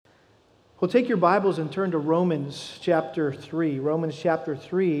Well, take your Bibles and turn to Romans chapter 3. Romans chapter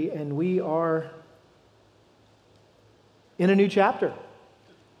 3, and we are in a new chapter.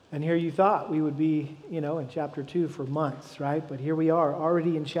 And here you thought we would be, in chapter 2 for months, right? But here we are,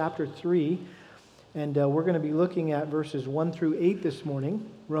 already in chapter 3. And we're going to be looking at verses 1 through 8 this morning.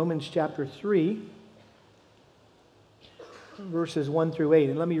 Romans chapter 3, verses 1 through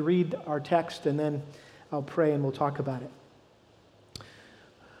 8. And let me read our text, and then I'll pray and we'll talk about it.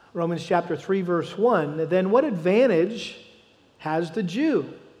 Romans chapter 3, verse 1. Then what advantage has the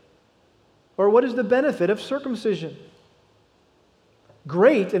Jew? Or what is the benefit of circumcision?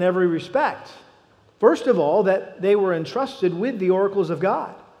 Great in every respect. First of all, that they were entrusted with the oracles of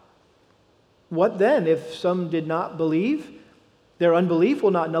God. What then if some did not believe? Their unbelief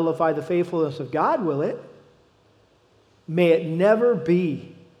will not nullify the faithfulness of God, will it? May it never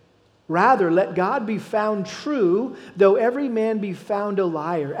be. Rather, let God be found true, though every man be found a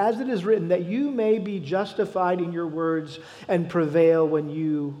liar, as it is written, that you may be justified in your words and prevail when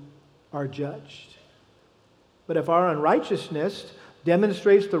you are judged. But if our unrighteousness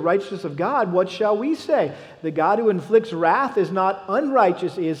demonstrates the righteousness of God, what shall we say? The God who inflicts wrath is not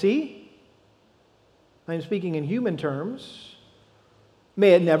unrighteous, is he? I am speaking in human terms.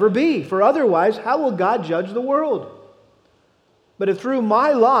 May it never be, for otherwise, how will God judge the world? But if through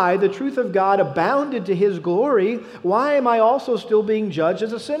my lie the truth of God abounded to his glory, why am I also still being judged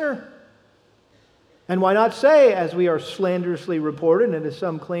as a sinner? And why not say, as we are slanderously reported, and as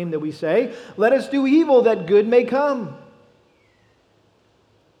some claim that we say, let us do evil that good may come?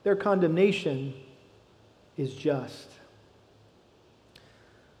 Their condemnation is just.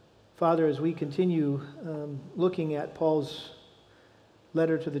 Father, as we continue looking at Paul's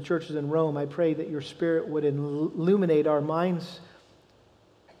letter to the churches in Rome, I pray that your Spirit would illuminate our minds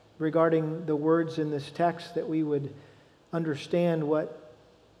regarding the words in this text, that we would understand what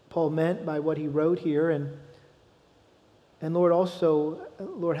Paul meant by what he wrote here, and Lord, also,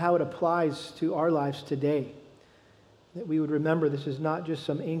 Lord, how it applies to our lives today. That we would remember this is not just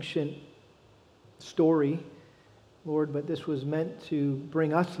some ancient story, Lord, but this was meant to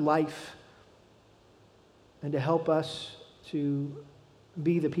bring us life and to help us to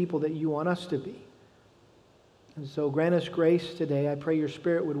be the people that you want us to be. And so grant us grace today. I pray your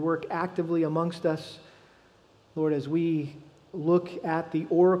Spirit would work actively amongst us, Lord, as we look at the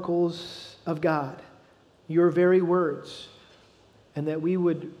oracles of God, your very words, and that we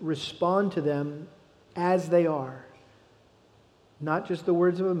would respond to them as they are. Not just the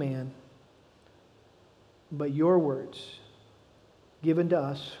words of a man, but your words given to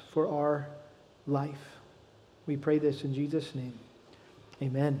us for our life. We pray this in Jesus' name.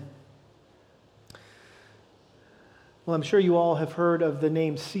 Amen. Well, I'm sure you all have heard of the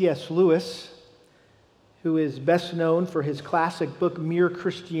name C.S. Lewis, who is best known for his classic book, Mere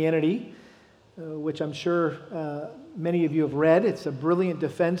Christianity, which I'm sure many of you have read. It's a brilliant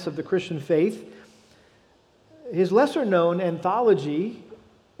defense of the Christian faith. His lesser-known anthology,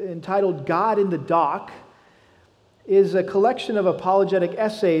 entitled God in the Dock, is a collection of apologetic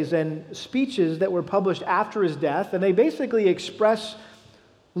essays and speeches that were published after his death, and they basically express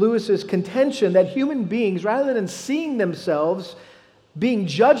Lewis's contention that human beings, rather than seeing themselves being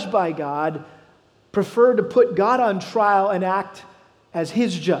judged by God, prefer to put God on trial and act as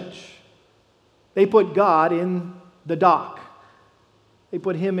his judge. They put God in the dock. They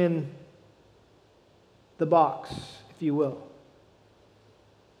put him in the box, if you will.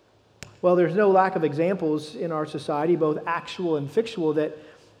 Well, there's no lack of examples in our society, both actual and fictional, that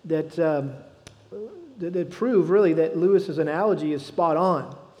prove really that Lewis's analogy is spot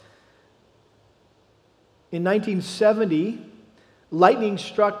on. In 1970, lightning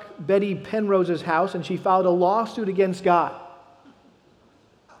struck Betty Penrose's house, and she filed a lawsuit against God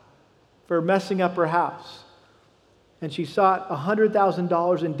for messing up her house. And she sought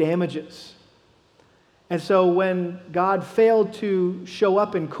 $100,000 in damages. And so when God failed to show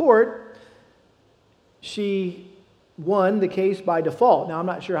up in court, she won the case by default. Now, I'm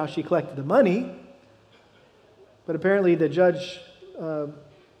not sure how she collected the money, but apparently the judge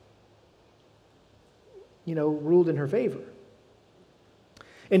ruled in her favor.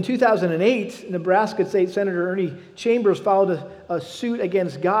 In 2008, Nebraska State Senator Ernie Chambers filed a suit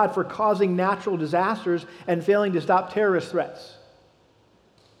against God for causing natural disasters and failing to stop terrorist threats.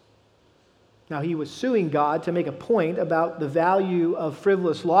 Now, he was suing God to make a point about the value of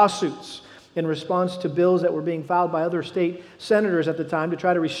frivolous lawsuits in response to bills that were being filed by other state senators at the time to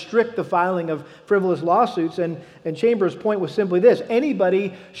try to restrict the filing of frivolous lawsuits. And Chambers' point was simply this: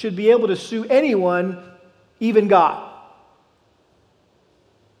 anybody should be able to sue anyone, even God.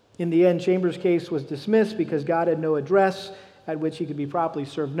 In the end, Chambers' case was dismissed because God had no address at which he could be properly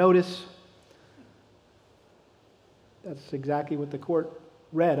served notice. That's exactly what the court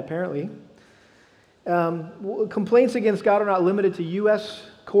read, apparently. Complaints against God are not limited to U.S.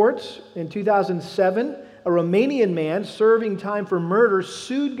 courts. In 2007, a Romanian man serving time for murder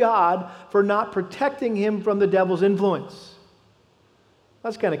sued God for not protecting him from the devil's influence.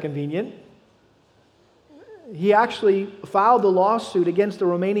 That's kind of convenient. He actually filed a lawsuit against the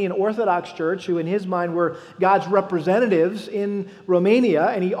Romanian Orthodox Church, who in his mind were God's representatives in Romania,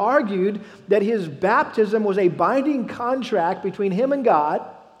 and he argued that his baptism was a binding contract between him and God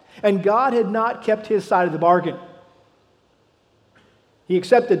had not kept his side of the bargain. He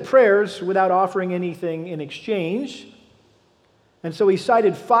accepted prayers without offering anything in exchange, and so he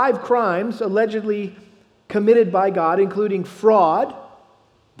cited 5 crimes allegedly committed by God, including fraud,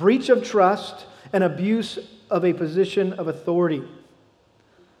 breach of trust, and abuse of a position of authority.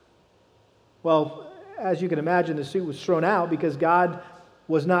 Well, as you can imagine, the suit was thrown out because God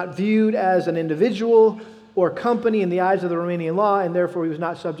was not viewed as an individual or company in the eyes of the Romanian law, and therefore he was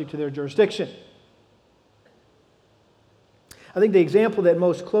not subject to their jurisdiction. I think the example that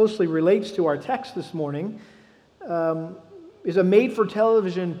most closely relates to our text this morning is a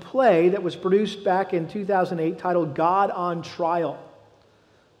made-for-television play that was produced back in 2008 titled God on Trial.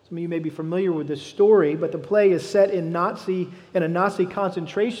 Some of you may be familiar with this story, but the play is set in a Nazi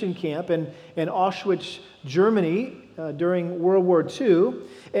concentration camp in Auschwitz, Germany during World War II,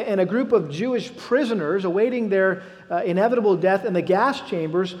 and a group of Jewish prisoners awaiting their inevitable death in the gas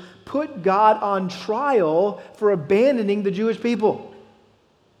chambers put God on trial for abandoning the Jewish people.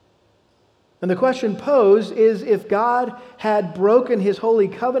 And the question posed is if God had broken his holy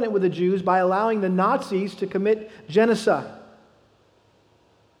covenant with the Jews by allowing the Nazis to commit genocide.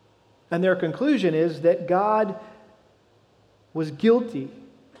 And their conclusion is that God was guilty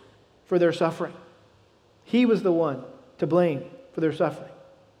for their suffering. He was the one to blame for their suffering.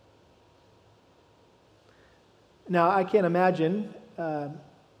 Now, I can't imagine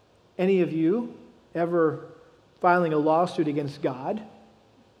any of you ever filing a lawsuit against God.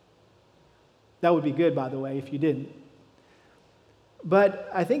 That would be good, by the way, if you didn't. But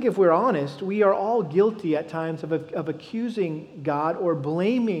I think if we're honest, we are all guilty at times of accusing God or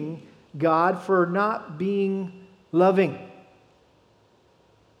blaming God for not being loving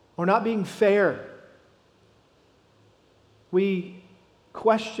or not being fair. We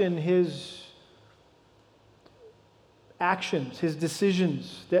question his actions, his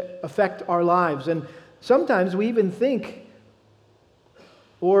decisions that affect our lives. And sometimes we even think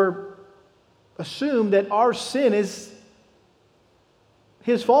or assume that our sin is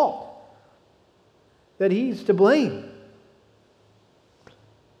his fault, that he's to blame.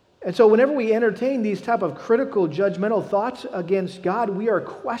 And so whenever we entertain these type of critical, judgmental thoughts against God, we are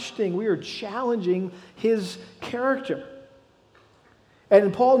questioning, we are challenging his character.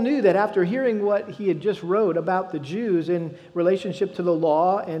 And Paul knew that after hearing what he had just wrote about the Jews in relationship to the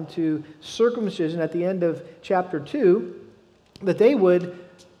law and to circumcision at the end of chapter 2, that they would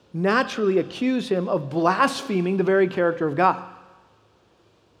naturally accuse him of blaspheming the very character of God.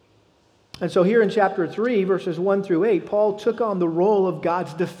 And so here in chapter 3, verses 1 through 8, Paul took on the role of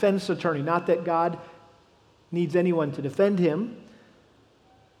God's defense attorney. Not that God needs anyone to defend him.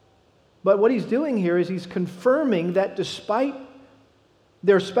 But what he's doing here is he's confirming that despite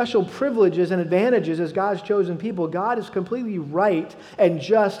their special privileges and advantages as God's chosen people, God is completely right and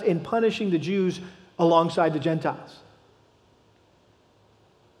just in punishing the Jews alongside the Gentiles.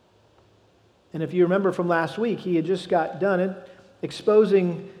 And if you remember from last week, he had just got done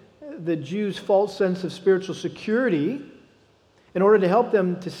exposing the Jews' false sense of spiritual security in order to help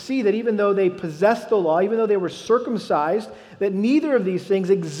them to see that even though they possessed the law, even though they were circumcised, that neither of these things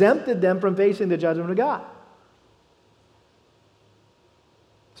exempted them from facing the judgment of God.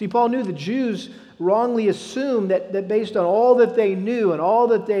 See, Paul knew the Jews wrongly assumed that based on all that they knew and all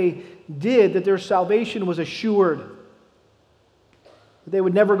that they did, that their salvation was assured. That they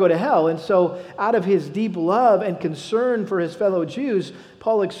would never go to hell. And so, out of his deep love and concern for his fellow Jews,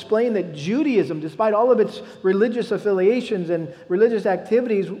 Paul explained that Judaism, despite all of its religious affiliations and religious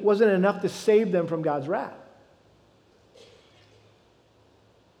activities, wasn't enough to save them from God's wrath.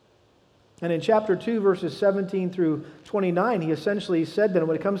 And in chapter 2, verses 17 through 29, he essentially said that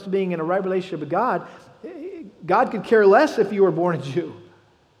when it comes to being in a right relationship with God, God could care less if you were born a Jew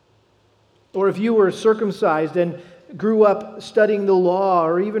or if you were circumcised and grew up studying the law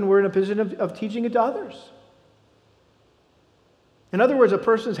or even were in a position of teaching it to others. In other words, a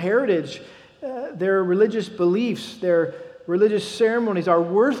person's heritage, their religious beliefs, their religious ceremonies are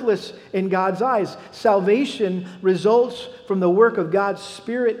worthless in God's eyes. Salvation results from the work of God's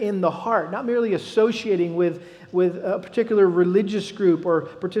Spirit in the heart, not merely associating with a particular religious group or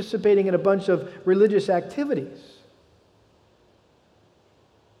participating in a bunch of religious activities.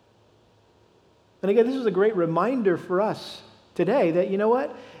 And again, this is a great reminder for us today that, you know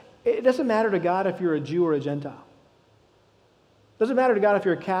what? It doesn't matter to God if you're a Jew or a Gentile. It doesn't matter to God if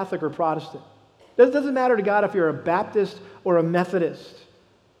you're a Catholic or Protestant. It doesn't matter to God if you're a Baptist or a Methodist,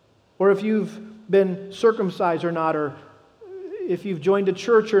 or if you've been circumcised or not, or if you've joined a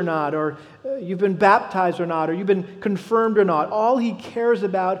church or not, or you've been baptized or not, or you've been confirmed or not. All he cares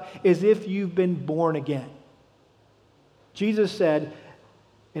about is if you've been born again. Jesus said,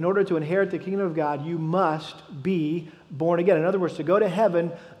 in order to inherit the kingdom of God, you must be born again. In other words, to go to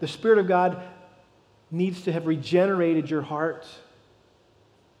heaven, the Spirit of God needs to have regenerated your heart.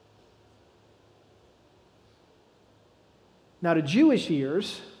 Now, to Jewish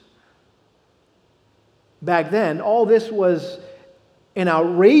ears, back then, all this was an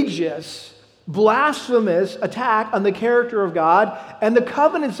outrageous, blasphemous attack on the character of God and the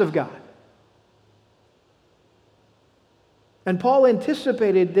covenants of God. And Paul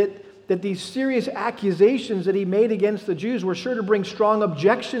anticipated that these serious accusations that he made against the Jews were sure to bring strong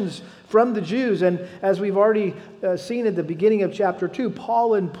objections from the Jews. And as we've already seen at the beginning of chapter 2,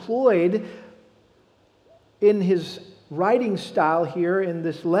 Paul employed in his writing style here in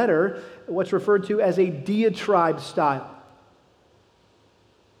this letter what's referred to as a diatribe style.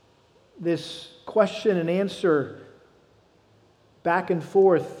 This question and answer, back and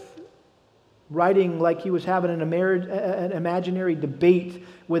forth, writing like he was having an imaginary debate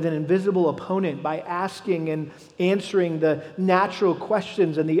with an invisible opponent by asking and answering the natural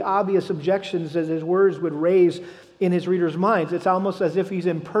questions and the obvious objections as his words would raise in his readers' minds. It's almost as if he's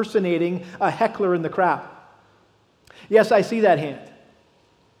impersonating a heckler in the crowd. Yes, I see that hand.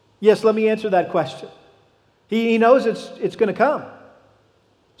 Yes, let me answer that question. He knows it's going to come.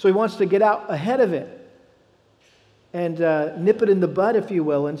 So he wants to get out ahead of it and nip it in the bud, if you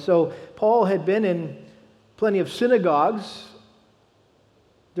will. And so Paul had been in plenty of synagogues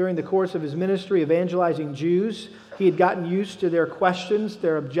during the course of his ministry evangelizing Jews. He had gotten used to their questions,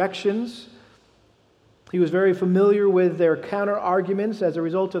 their objections. He was very familiar with their counter-arguments as a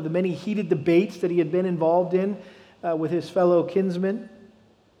result of the many heated debates that he had been involved in with his fellow kinsmen.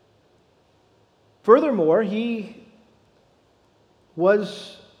 Furthermore, he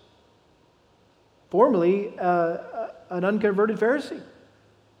was formerly an unconverted Pharisee.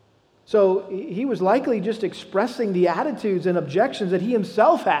 So he was likely just expressing the attitudes and objections that he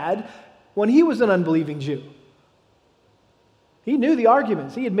himself had when he was an unbelieving Jew. He knew the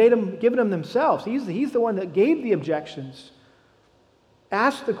arguments. He had given them himself. He's the one that gave the objections,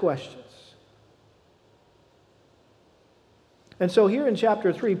 asked the questions. And so here in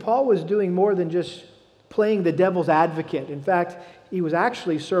chapter 3, Paul was doing more than just playing the devil's advocate. In fact, he was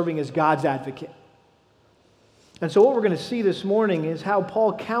actually serving as God's advocate. And so what we're going to see this morning is how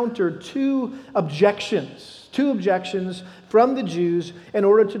Paul countered two objections from the Jews in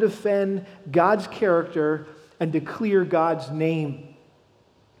order to defend God's character and to clear God's name.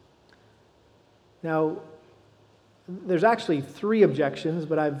 Now, there's actually three objections,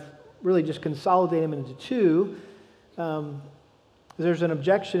 but I've really just consolidated them into two. There's an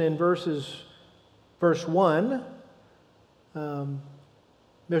objection in verse 1.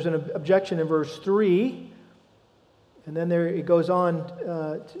 There's an objection in verse 3. And then it goes on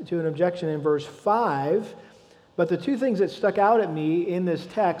to an objection in verse 5. But the two things that stuck out at me in this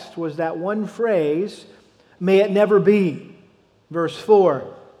text was that one phrase, may it never be. Verse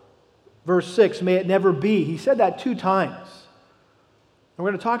 4. Verse 6, may it never be. He said that two times. And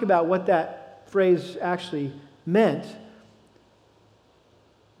we're going to talk about what that phrase actually meant.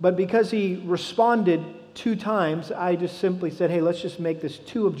 But because he responded two times, I just simply said, hey, let's just make this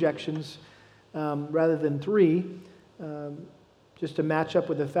two objections rather than three. Just to match up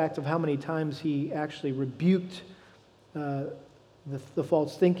with the fact of how many times he actually rebuked the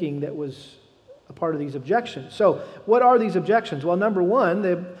false thinking that was a part of these objections. So what are these objections? Well, number one,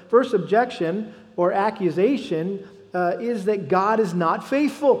 the first objection or accusation is that God is not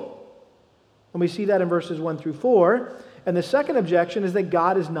faithful. And we see that in verses 1 through 4. And the second objection is that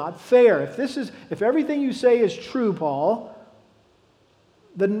God is not fair. If everything you say is true, Paul,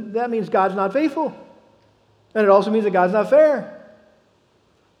 then that means God's not faithful. And it also means that God's not fair.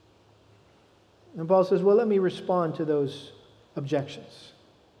 And Paul says, well, let me respond to those objections.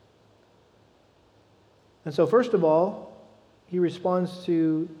 And so first of all, he responds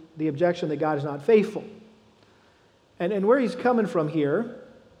to the objection that God is not faithful. And where he's coming from here,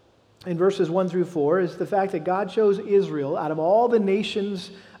 in verses 1 through 4, is the fact that God chose Israel out of all the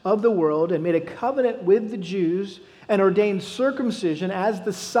nations of the world and made a covenant with the Jews and ordained circumcision as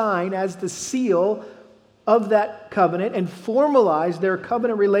the sign, as the seal of that covenant, and formalized their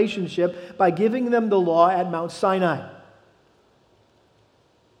covenant relationship by giving them the law at Mount Sinai.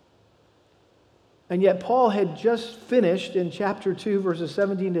 And yet Paul had just finished in chapter 2, verses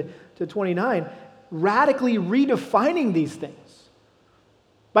 17 to 29, radically redefining these things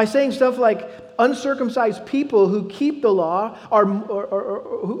by saying stuff like uncircumcised people who keep the law are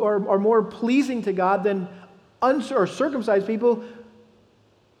more pleasing to God than circumcised people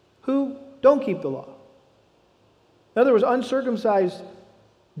who don't keep the law. In other words, uncircumcised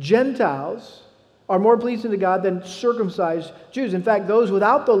Gentiles are more pleasing to God than circumcised Jews. In fact, those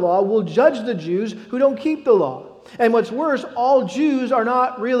without the law will judge the Jews who don't keep the law. And what's worse, all Jews are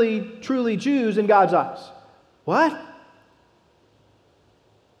not really truly Jews in God's eyes. What?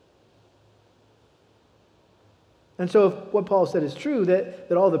 And so if what Paul said is true,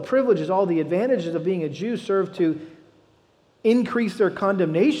 that all the privileges, all the advantages of being a Jew serve to increase their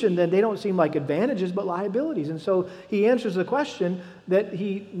condemnation, then they don't seem like advantages but liabilities. And so he answers the question that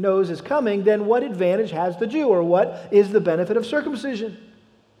he knows is coming, then what advantage has the Jew, or what is the benefit of circumcision?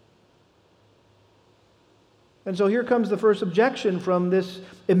 And so here comes the first objection from this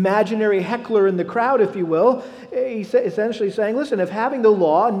imaginary heckler in the crowd, if you will. He's essentially saying, listen, if having the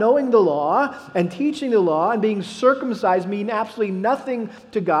law, knowing the law, and teaching the law, and being circumcised mean absolutely nothing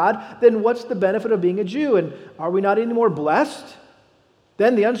to God, then what's the benefit of being a Jew? And are we not any more blessed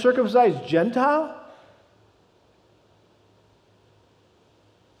than the uncircumcised Gentile?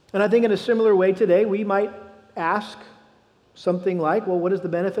 And I think in a similar way today, we might ask something like, well, what is the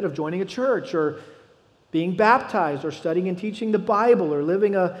benefit of joining a church, or being baptized, or studying and teaching the Bible, or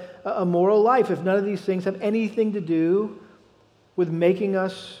living a moral life, if none of these things have anything to do with making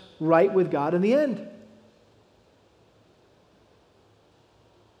us right with God in the end?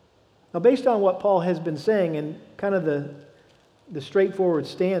 Now, based on what Paul has been saying and kind of the straightforward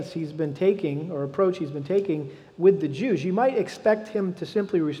stance he's been taking, or approach he's been taking with the Jews, you might expect him to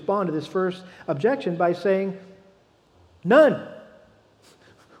simply respond to this first objection by saying, none.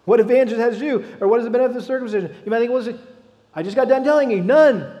 What advantage has Jew? Or what is the benefit of circumcision? You might think, well, I just got done telling you,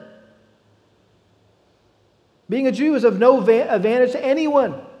 none. Being a Jew is of no advantage to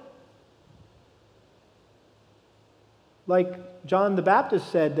anyone. Like John the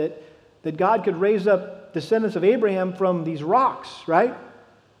Baptist said, that God could raise up descendants of Abraham from these rocks, right?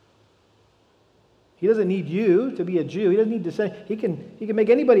 He doesn't need you to be a Jew. He doesn't need descendants. He can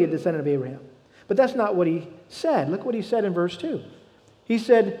make anybody a descendant of Abraham. But that's not what he said. Look what he said in verse 2. He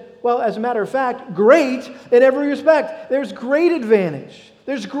said, well, as a matter of fact, great in every respect. There's great advantage.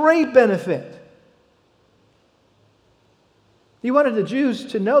 There's great benefit. He wanted the Jews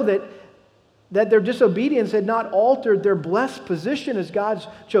to know that their disobedience had not altered their blessed position as God's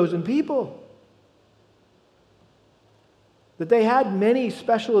chosen people. That they had many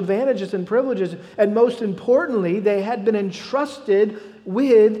special advantages and privileges, and most importantly, they had been entrusted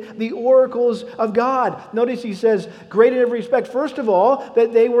with the oracles of God. Notice he says, great in every respect. First of all,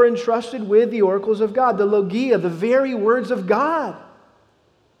 that they were entrusted with the oracles of God, the logia, the very words of God.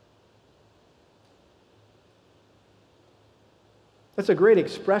 That's a great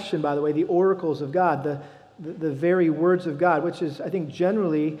expression, by the way, the oracles of God, the very words of God, which is, I think,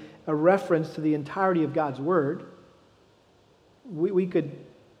 generally a reference to the entirety of God's Word. We could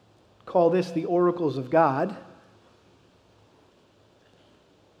call this the oracles of God.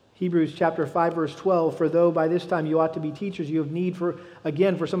 Hebrews chapter 5, verse 12, for though by this time you ought to be teachers, you have need for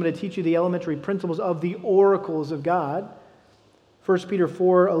someone to teach you the elementary principles of the oracles of God. 1 Peter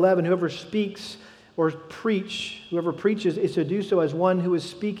 4:11, whoever speaks or whoever preaches is to do so as one who is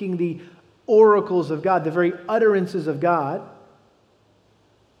speaking the oracles of God, the very utterances of God.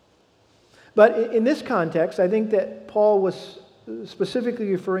 But in this context, I think that Paul was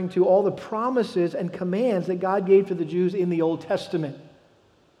specifically referring to all the promises and commands that God gave to the Jews in the Old Testament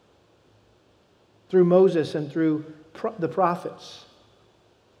through Moses and through the prophets.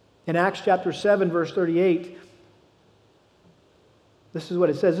 In Acts chapter 7, verse 38, this is what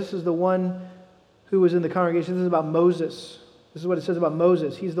it says. This is the one who was in the congregation. This is about Moses. This is what it says about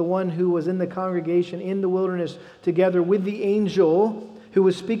Moses. He's the one who was in the congregation in the wilderness together with the angel who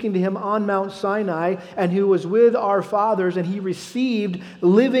was speaking to him on Mount Sinai, and who was with our fathers, and he received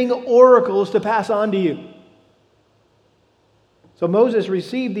living oracles to pass on to you. So Moses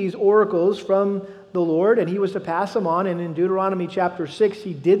received these oracles from the Lord, and he was to pass them on, and in Deuteronomy chapter 6,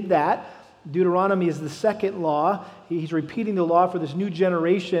 he did that. Deuteronomy is the second law. He's repeating the law for this new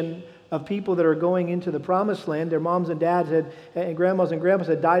generation of people that are going into the promised land. Their moms and dads and grandmas and grandpas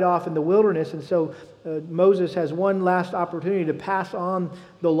had died off in the wilderness, and so Moses has one last opportunity to pass on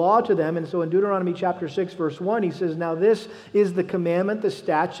the law to them. And so in Deuteronomy chapter 6, verse 1, he says, "Now this is the commandment, the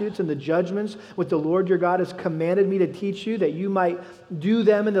statutes, and the judgments which the Lord your God has commanded me to teach you, that you might do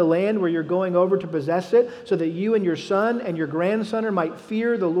them in the land where you're going over to possess it, so that you and your son and your grandson might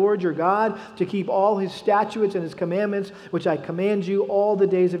fear the Lord your God, to keep all his statutes and his commandments, which I command you all the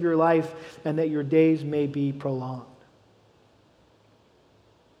days of your life, and that your days may be prolonged."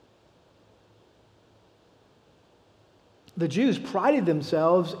 The Jews prided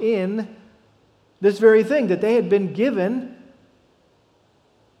themselves in this very thing, that they had been given,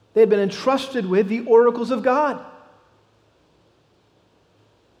 they had been entrusted with the oracles of God.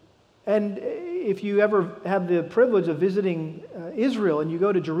 And if you ever have the privilege of visiting Israel, and you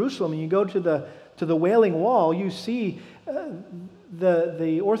go to Jerusalem and you go to the Wailing Wall, you see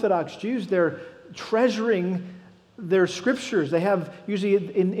the Orthodox Jews, they're treasuring their scriptures. They have usually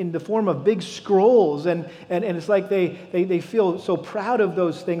in the form of big scrolls, and it's like they feel so proud of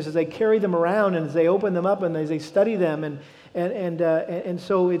those things as they carry them around and as they open them up and as they study them. And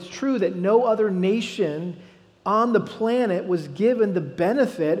so it's true that no other nation on the planet was given the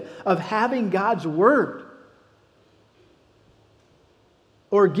benefit of having God's Word,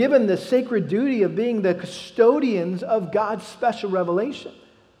 or given the sacred duty of being the custodians of God's special revelation.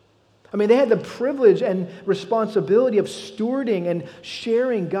 I mean, they had the privilege and responsibility of stewarding and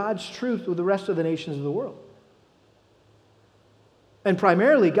sharing God's truth with the rest of the nations of the world. And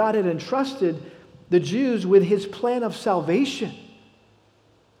primarily, God had entrusted the Jews with his plan of salvation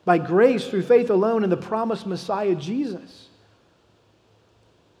by grace through faith alone in the promised Messiah, Jesus.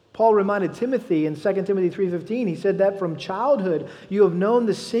 Paul reminded Timothy in 2 Timothy 3:15, he said that from childhood you have known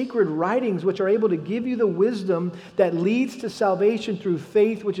the sacred writings which are able to give you the wisdom that leads to salvation through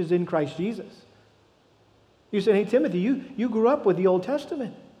faith which is in Christ Jesus. You said, hey Timothy, you grew up with the Old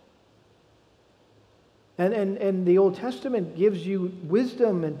Testament. And the Old Testament gives you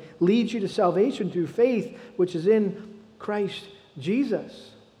wisdom and leads you to salvation through faith which is in Christ Jesus.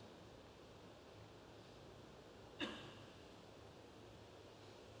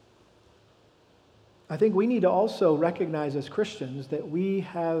 I think we need to also recognize as Christians that we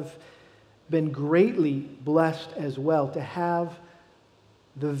have been greatly blessed as well to have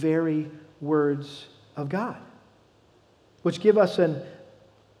the very words of God, which give us an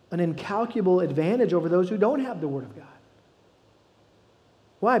incalculable advantage over those who don't have the Word of God.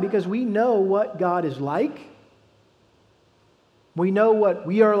 Why? Because we know what God is like. We know what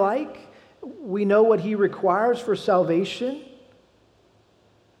we are like. We know what He requires for salvation.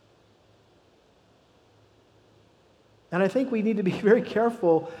 And I think we need to be very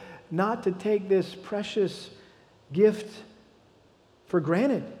careful not to take this precious gift for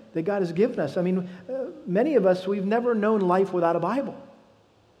granted that God has given us. I mean, many of us, we've never known life without a Bible.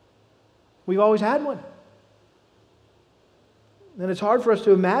 We've always had one. And it's hard for us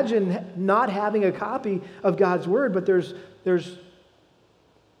to imagine not having a copy of God's Word, but there's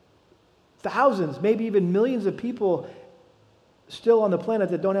thousands, maybe even millions of people still on the planet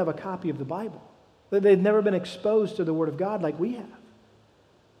that don't have a copy of the Bible. They've never been exposed to the Word of God like we have.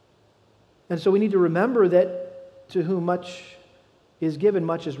 And so we need to remember that to whom much is given,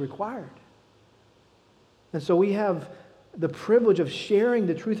 much is required. And so we have the privilege of sharing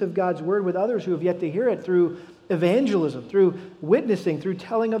the truth of God's Word with others who have yet to hear it through evangelism, through witnessing, through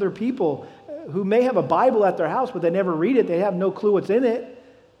telling other people who may have a Bible at their house, but they never read it. They have no clue what's in it.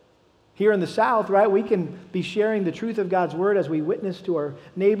 Here in the South, right, we can be sharing the truth of God's Word as we witness to our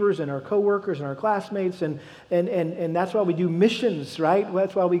neighbors and our coworkers and our classmates, and that's why we do missions, right?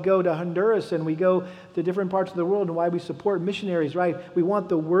 That's why we go to Honduras and we go to different parts of the world, and why we support missionaries, right? We want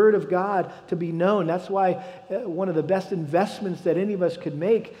the Word of God to be known. That's why one of the best investments that any of us could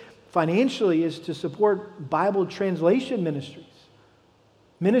make financially is to support Bible translation ministries.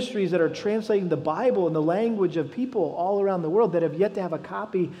 Ministries that are translating the Bible in the language of people all around the world that have yet to have a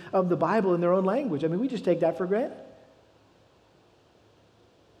copy of the Bible in their own language. I mean, we just take that for granted.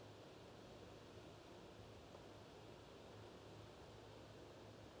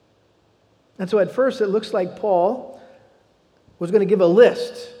 And so at first it looks like Paul was going to give a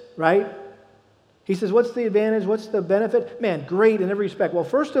list, right? He says, what's the advantage? What's the benefit? Man, great in every respect. Well,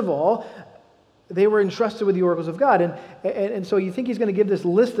 first of all, they were entrusted with the oracles of God. And so you think he's going to give this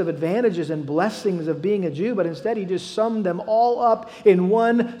list of advantages and blessings of being a Jew, but instead he just summed them all up in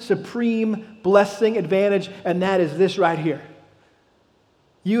one supreme blessing, advantage, and that is this right here.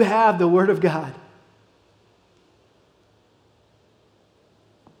 You have the Word of God.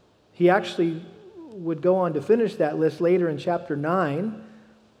 He actually would go on to finish that list later in chapter 9.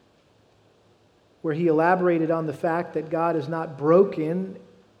 where he elaborated on the fact that God is not broken,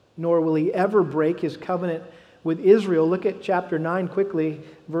 nor will he ever break his covenant with Israel. Look at chapter 9 quickly,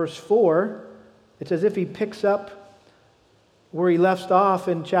 verse 4. It's as if he picks up where he left off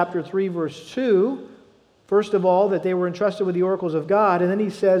in chapter 3, verse 2. First of all, that they were entrusted with the oracles of God. And then he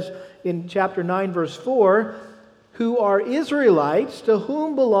says in chapter 9, verse 4, who are Israelites, to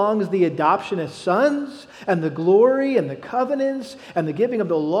whom belongs the adoption as sons, and the glory, and the covenants, and the giving of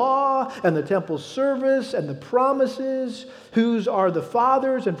the law, and the temple service, and the promises, whose are the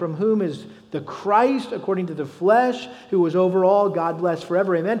fathers, and from whom is the Christ, according to the flesh, who was over all, God bless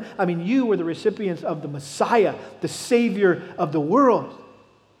forever. Amen. I mean, you were the recipients of the Messiah, the Savior of the world.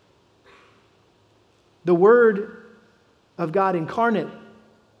 The Word of God incarnate.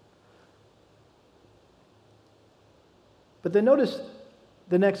 But then notice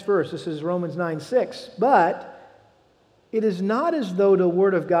the next verse. This is Romans 9:6. But it is not as though the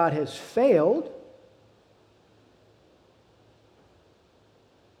Word of God has failed.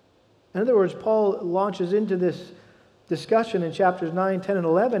 In other words, Paul launches into this discussion in chapters 9, 10, and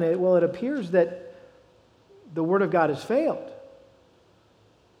 11. It appears that the Word of God has failed.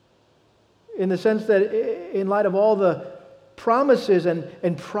 In the sense that in light of all the promises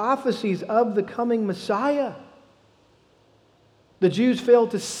and prophecies of the coming Messiah, the Jews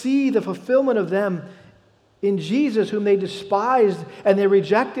failed to see the fulfillment of them in Jesus, whom they despised and they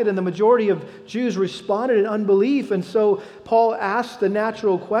rejected, and the majority of Jews responded in unbelief. And so Paul asks the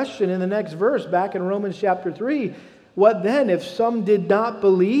natural question in the next verse, back in Romans chapter 3, what then? If some did not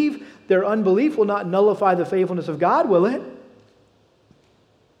believe, their unbelief will not nullify the faithfulness of God, will it?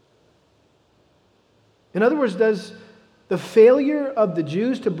 In other words, does the failure of the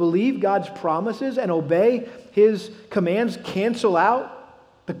Jews to believe God's promises and obey his commands cancel out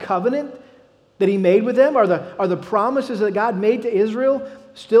the covenant that he made with them? Are the promises that God made to Israel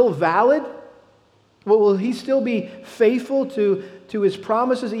still valid? Will he still be faithful to his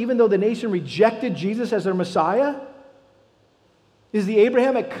promises even though the nation rejected Jesus as their Messiah? Is the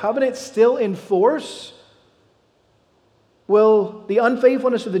Abrahamic covenant still in force? Will the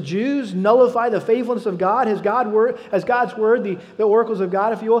unfaithfulness of the Jews nullify the faithfulness of God? Has God's word, the oracles of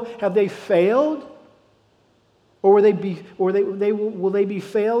God, if you will, have they failed? Or will they be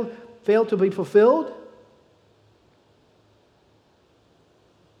failed to be fulfilled?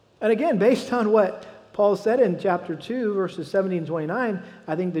 And again, based on what Paul said in chapter 2, verses 17 and 29,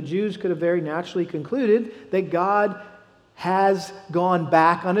 I think the Jews could have very naturally concluded that God has gone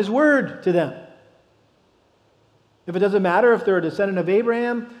back on his word to them. If it doesn't matter if they're a descendant of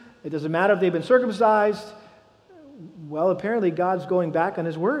Abraham, it doesn't matter if they've been circumcised, well, apparently God's going back on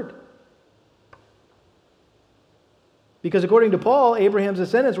his word. Because according to Paul, Abraham's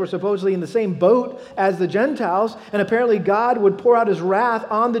descendants were supposedly in the same boat as the Gentiles, and apparently God would pour out his wrath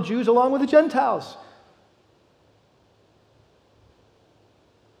on the Jews along with the Gentiles.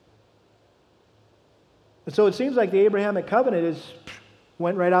 And so it seems like the Abrahamic covenant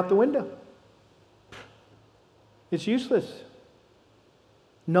went right out the window. It's useless.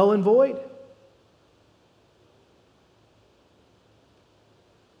 Null and void.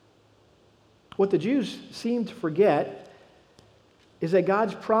 What the Jews seem to forget is that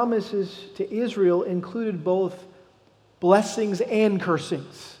God's promises to Israel included both blessings and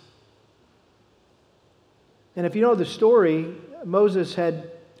cursings. And if you know the story,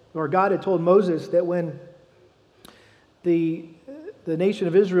 God had told Moses that when the nation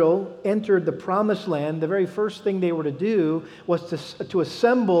of Israel entered the promised land, the very first thing they were to do was to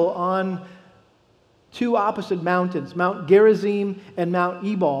assemble on two opposite mountains, Mount Gerizim and Mount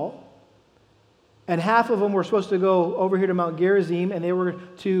Ebal. And half of them were supposed to go over here to Mount Gerizim, and they were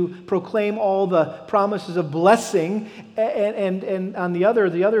to proclaim all the promises of blessing. And on the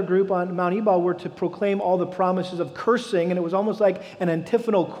other group on Mount Ebal were to proclaim all the promises of cursing. And it was almost like an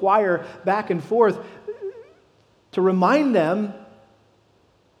antiphonal choir back and forth to remind them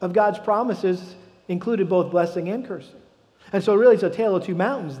of God's promises included both blessing and cursing. And so really it's a tale of two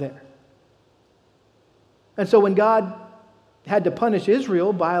mountains there. And so when God had to punish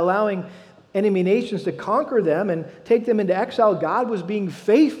Israel by allowing enemy nations to conquer them and take them into exile, God was being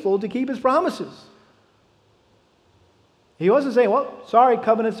faithful to keep his promises. He wasn't saying, well, sorry,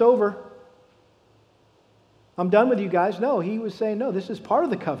 covenant's over. I'm done with you guys. No, he was saying, no, this is part of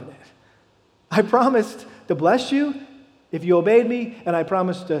the covenant. I promised to bless you if you obeyed me, and I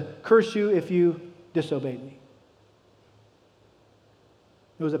promised to curse you if you disobeyed me.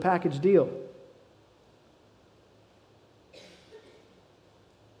 It was a package deal.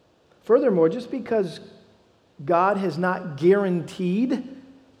 Furthermore, just because God has not guaranteed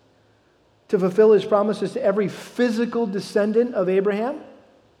to fulfill his promises to every physical descendant of Abraham,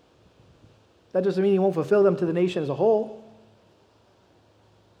 That doesn't mean he won't fulfill them to the nation as a whole.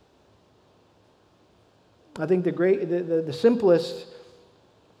 I think the simplest,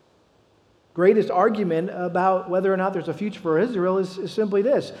 greatest argument about whether or not there's a future for Israel is simply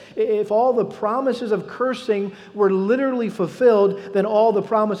this. If all the promises of cursing were literally fulfilled, then all the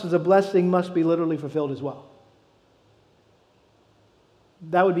promises of blessing must be literally fulfilled as well.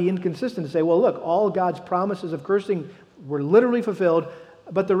 That would be inconsistent to say, well, look, all God's promises of cursing were literally fulfilled,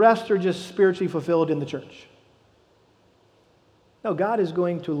 but the rest are just spiritually fulfilled in the church. No, God is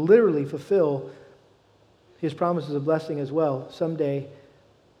going to literally fulfill his promises of blessing as well someday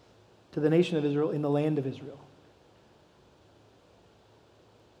to the nation of Israel in the land of Israel.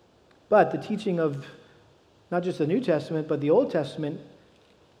 But the teaching of not just the New Testament, but the Old Testament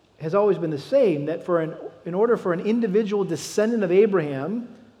has always been the same, that in order for an individual descendant of Abraham,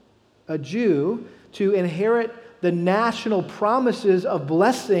 a Jew, to inherit the national promises of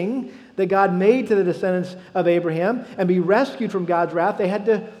blessing that God made to the descendants of Abraham and be rescued from God's wrath, they had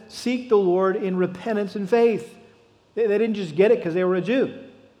to seek the Lord in repentance and faith. They didn't just get it because they were a Jew.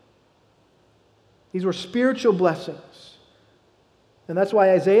 These were spiritual blessings. And that's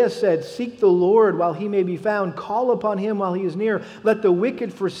why Isaiah said, "Seek the Lord while he may be found. Call upon him while he is near. Let the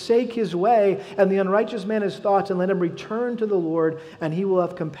wicked forsake his way, and the unrighteous man his thoughts, and let him return to the Lord, and he will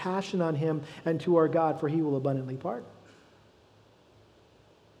have compassion on him and to our God, for he will abundantly pardon."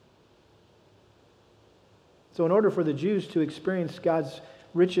 So in order for the Jews to experience God's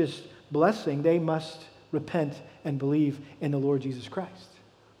richest blessing, they must repent and believe in the Lord Jesus Christ,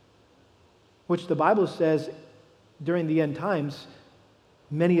 which the Bible says during the end times,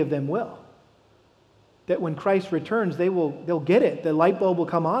 many of them will. That when Christ returns, they'll get it. The light bulb will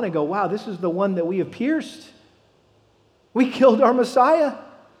come on and go, wow, this is the one that we have pierced. We killed our Messiah.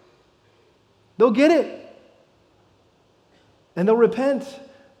 They'll get it. And they'll repent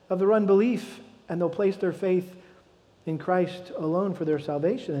of their unbelief, and they'll place their faith in Christ alone for their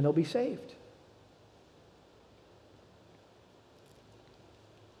salvation, and they'll be saved.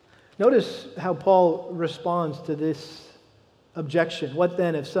 Notice how Paul responds to this objection. What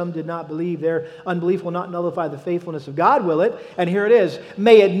then if some did not believe? Their unbelief will not nullify the faithfulness of God, will it? And here it is.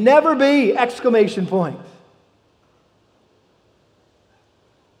 May it never be! Exclamation point.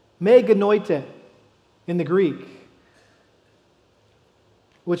 Me genoite in the Greek,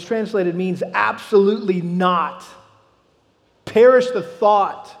 which translated means absolutely not. Perish the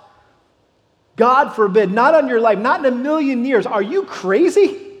thought. God forbid, not on your life, not in a million years. Are you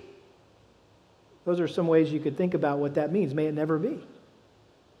crazy? Those are some ways you could think about what that means. May it never be.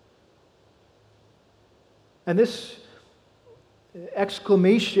 And this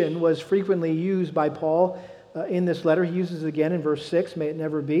exclamation was frequently used by Paul in this letter. He uses it again in verse 6, may it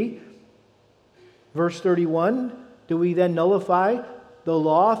never be. Verse 31, do we then nullify the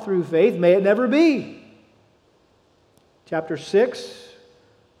law through faith? May it never be. Chapter 6,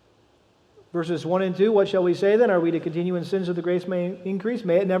 verses 1 and 2, what shall we say then? Are we to continue in sins that the grace may increase?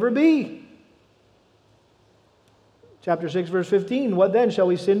 May it never be. Chapter 6, verse 15, what then? Shall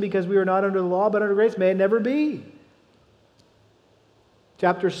we sin because we are not under the law but under grace? May it never be.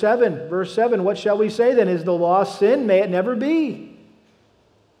 Chapter 7, verse 7, what shall we say then? Is the law sin? May it never be.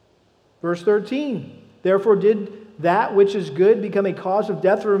 Verse 13, therefore did that which is good become a cause of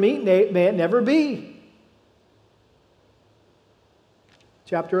death for me? May it never be.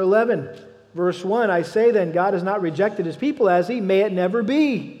 Chapter 11, verse 1, I say then, God has not rejected his people, has he? May it never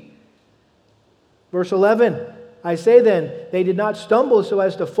be. Verse 11, I say then, they did not stumble so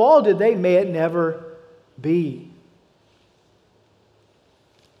as to fall, did they? May it never be.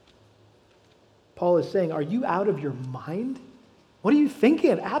 Paul is saying, are you out of your mind? What are you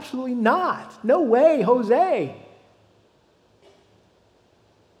thinking? Absolutely not. No way, Jose.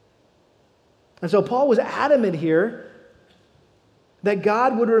 And so Paul was adamant here that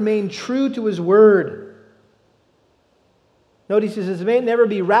God would remain true to his word. Notice he says, may it never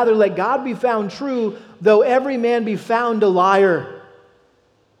be. Rather, let God be found true, though every man be found a liar.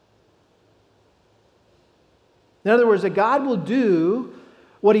 In other words, that God will do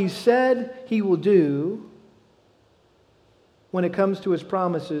what he said he will do when it comes to his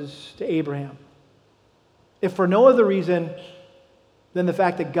promises to Abraham. If for no other reason than the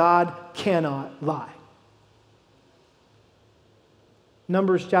fact that God cannot lie.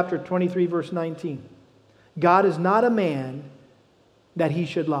 Numbers chapter 23, verse 19. God is not a man that he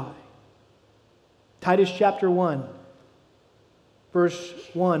should lie. Titus chapter 1, verse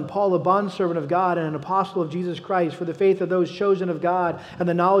 1. Paul, a bondservant of God and an apostle of Jesus Christ, for the faith of those chosen of God and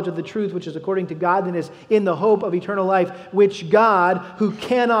the knowledge of the truth which is according to godliness, in the hope of eternal life, which God, who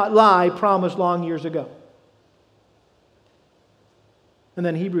cannot lie, promised long years ago. And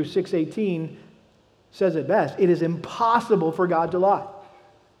then Hebrews 6:18 says it best. It is impossible for God to lie.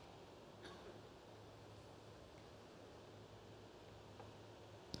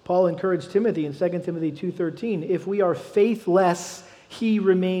 Paul encouraged Timothy in 2 Timothy 2:13, if we are faithless, he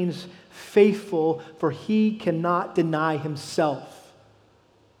remains faithful, for he cannot deny himself.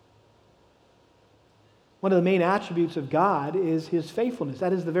 One of the main attributes of God is his faithfulness.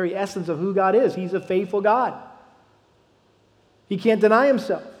 That is the very essence of who God is. He's a faithful God. He can't deny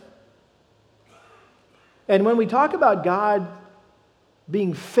himself. And when we talk about God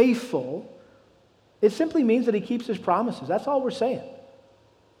being faithful, it simply means that he keeps his promises. That's all we're saying.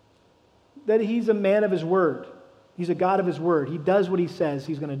 That he's a man of his word. He's a God of his word. He does what he says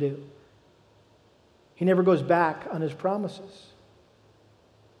he's going to do. He never goes back on his promises.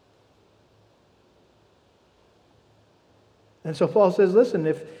 And so Paul says,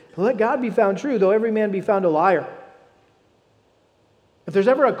 listen, let God be found true, though every man be found a liar. If there's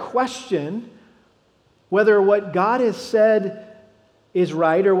ever a question whether what God has said is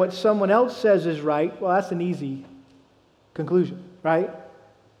right or what someone else says is right, well, that's an easy conclusion, right?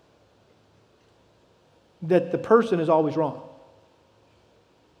 That the person is always wrong.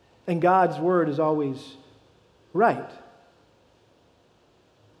 And God's word is always right.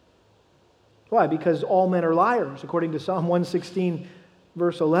 Why? Because all men are liars, according to Psalm 116,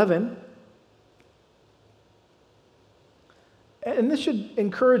 verse 11. And this should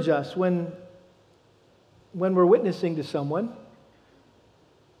encourage us when we're witnessing to someone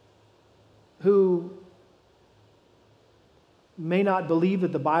who may not believe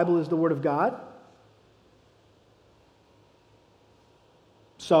that the Bible is the Word of God.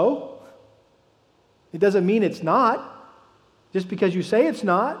 So, it doesn't mean it's not, just because you say it's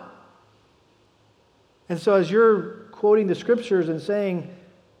not. And so as you're quoting the scriptures and saying,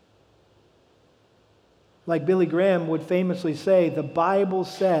 like Billy Graham would famously say, the Bible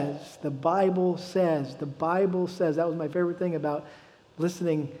says, the Bible says, the Bible says. That was my favorite thing about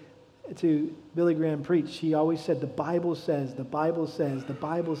listening to Billy Graham preach. He always said, the Bible says, the Bible says, the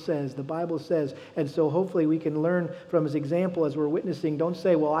Bible says, the Bible says. And so hopefully we can learn from his example as we're witnessing. Don't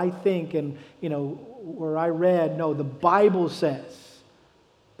say, well, I think and, or I read. No, the Bible says.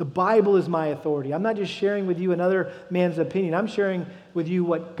 The Bible is my authority. I'm not just sharing with you another man's opinion. I'm sharing with you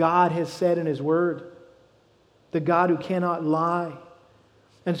what God has said in his word. The God who cannot lie.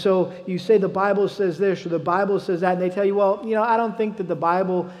 And so you say the Bible says this or the Bible says that, and they tell you, well, I don't think that the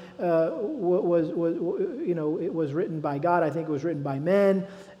Bible was written by God. I think it was written by men,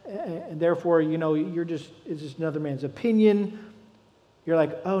 and therefore, it's just another man's opinion. You're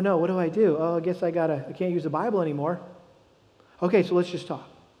like, oh no, what do I do? Oh, I guess I can't use the Bible anymore. Okay, so let's just talk.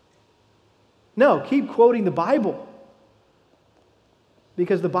 No, keep quoting the Bible.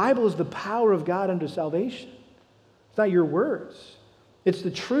 Because the Bible is the power of God unto salvation. It's not your words. It's the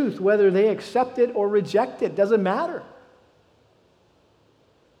truth, whether they accept it or reject it. Doesn't matter.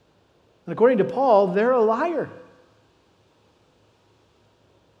 And according to Paul, they're a liar.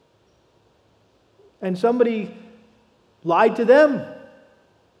 And somebody lied to them.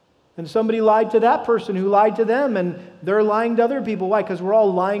 And somebody lied to that person who lied to them. And they're lying to other people. Why? Because we're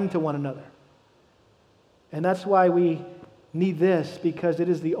all lying to one another. And that's why we need this, because it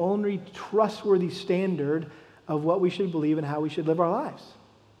is the only trustworthy standard of what we should believe and how we should live our lives.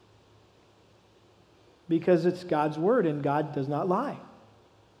 Because it's God's word and God does not lie.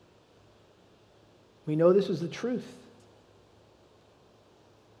 We know this is the truth.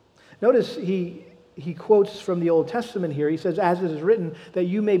 Notice he quotes from the Old Testament here. He says, as it is written, that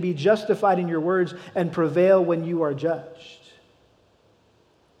you may be justified in your words and prevail when you are judged.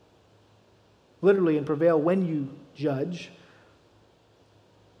 Literally, and prevail when you judge.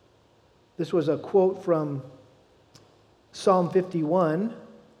 This was a quote from Psalm 51,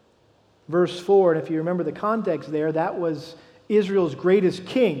 verse 4. And if you remember the context there, that was Israel's greatest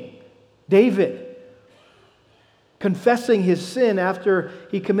king, David, confessing his sin after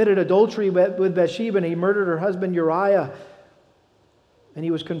he committed adultery with Bathsheba and he murdered her husband Uriah. And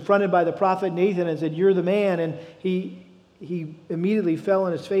he was confronted by the prophet Nathan and said, you're the man. And he immediately fell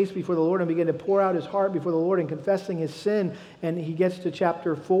on his face before the Lord and began to pour out his heart before the Lord and confessing his sin. And he gets to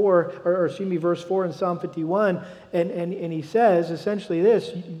chapter 4, verse 4 in Psalm 51, and he says essentially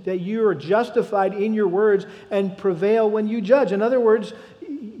this, that you are justified in your words and prevail when you judge. In other words,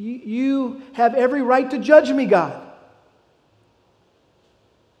 you have every right to judge me, God.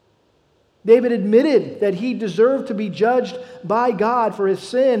 David admitted that he deserved to be judged by God for his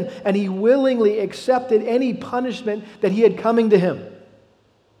sin, and he willingly accepted any punishment that he had coming to him.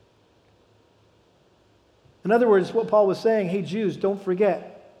 In other words, what Paul was saying, hey Jews, don't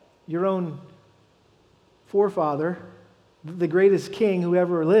forget your own forefather the greatest king who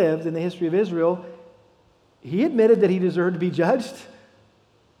ever lived in the history of Israel, he admitted that he deserved to be judged,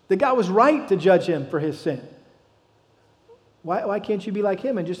 that God was right to judge him for his sin. Why can't you be like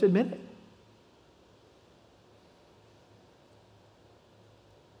him and just admit it?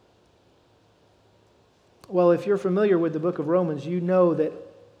 Well, if you're familiar with the book of Romans, you know that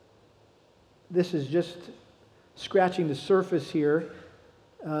this is just scratching the surface here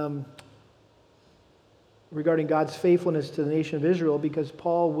regarding God's faithfulness to the nation of Israel, because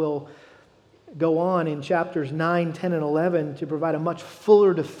Paul will go on in chapters 9, 10, and 11 to provide a much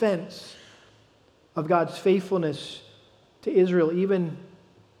fuller defense of God's faithfulness to Israel, even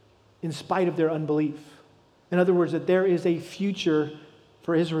in spite of their unbelief. In other words, that there is a future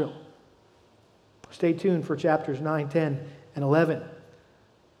for Israel. Stay tuned for chapters 9, 10, and 11.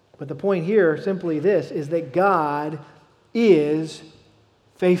 But the point here, simply this, is that God is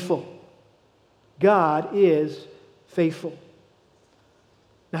faithful. God is faithful.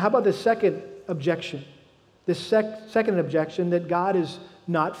 Now, how about this second objection? This second objection, that God is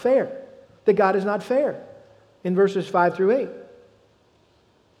not fair. That God is not fair. In verses 5 through 8.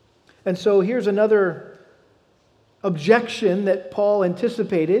 And so here's another objection that Paul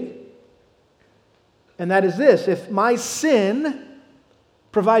anticipated. And that is this: if my sin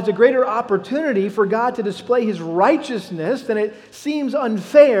provides a greater opportunity for God to display His righteousness, then it seems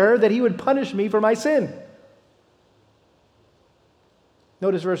unfair that He would punish me for my sin.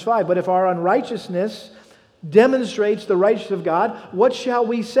 Notice verse 5, but if our unrighteousness demonstrates the righteousness of God, what shall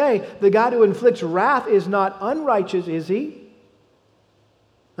we say? The God who inflicts wrath is not unrighteous, is He?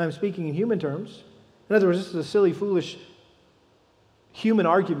 I'm speaking in human terms. In other words, this is a silly, foolish human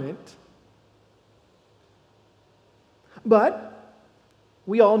argument. But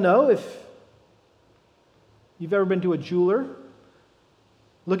we all know, if you've ever been to a jeweler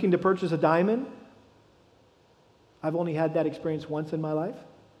looking to purchase a diamond, I've only had that experience once in my life,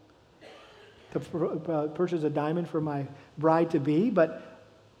 to purchase a diamond for my bride-to-be, but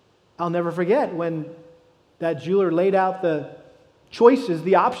I'll never forget when that jeweler laid out the choices,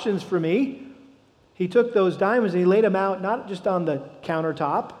 the options for me. He took those diamonds and he laid them out not just on the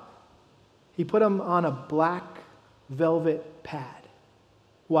countertop, he put them on a black velvet pad.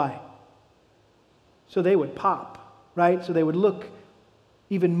 Why? So they would pop, right? So they would look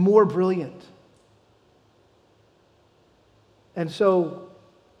even more brilliant. And so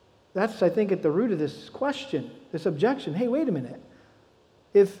that's, I think, at the root of this question, this objection. Hey, wait a minute.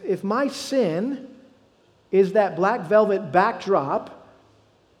 If my sin is that black velvet backdrop,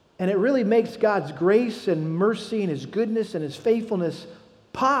 and it really makes God's grace and mercy and His goodness and His faithfulness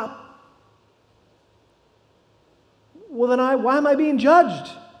pop, well then why am I being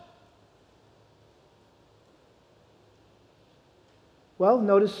judged? Well,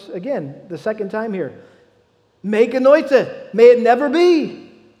 notice again, the second time here. Me genoite, may it never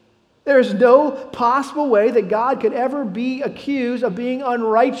be. There is no possible way that God could ever be accused of being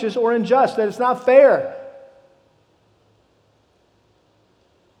unrighteous or unjust, that it's not fair.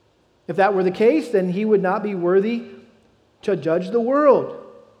 If that were the case, then He would not be worthy to judge the world,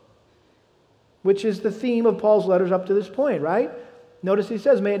 which is the theme of Paul's letters up to this point, right? Notice he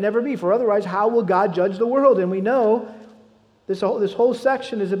says, may it never be, for otherwise how will God judge the world? And we know this whole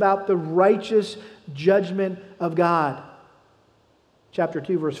section is about the righteous judgment of God. Chapter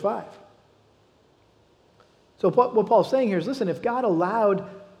 2, verse 5. So what Paul's saying here is, listen, if God allowed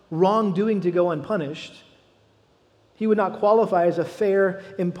wrongdoing to go unpunished, He would not qualify as a fair,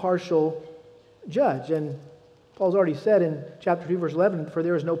 impartial judge. And Paul's already said in chapter 2, verse 11, for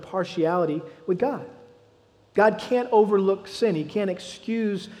there is no partiality with God. God can't overlook sin. He can't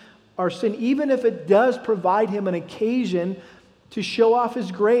excuse our sin, even if it does provide Him an occasion to show off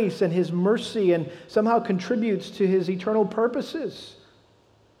His grace and His mercy and somehow contributes to His eternal purposes.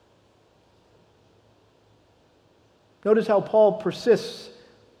 Notice how Paul persists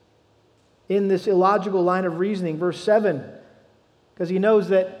in this illogical line of reasoning, verse 7, because he knows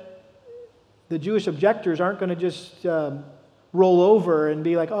that the Jewish objectors aren't going to just roll over and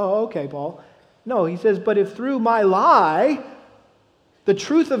be like, oh, okay, Paul. No, he says, but if through my lie the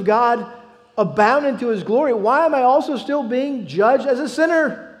truth of God abounded to His glory, why am I also still being judged as a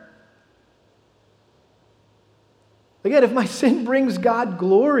sinner? Again, if my sin brings God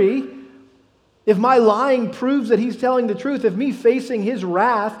glory, if my lying proves that He's telling the truth, if me facing His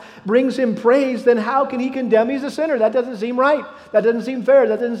wrath brings Him praise, then how can He condemn me as a sinner? That doesn't seem right. That doesn't seem fair.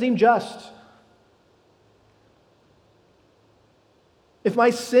 That doesn't seem just. If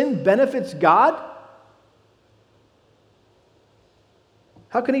my sin benefits God,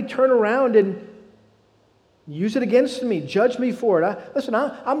 how can He turn around and use it against me, judge me for it? Listen,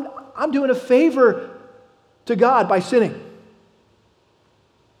 I'm doing a favor to God by sinning.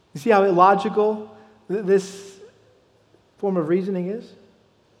 You see how illogical this form of reasoning is?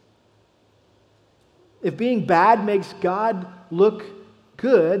 If being bad makes God look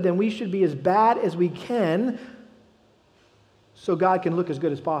good, then we should be as bad as we can so God can look as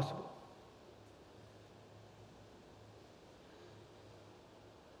good as possible.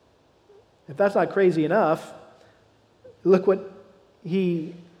 If that's not crazy enough, look what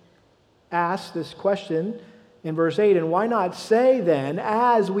he asks this question in verse 8. And why not say then,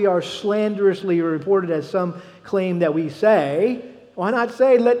 as we are slanderously reported, as some claim that we say, why not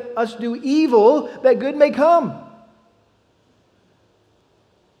say, let us do evil that good may come?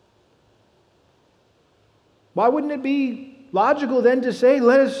 Why wouldn't it be logical then to say,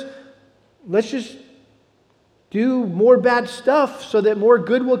 let's just do more bad stuff so that more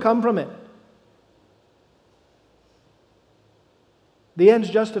good will come from it? The ends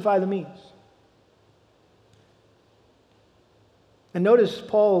justify the means. And notice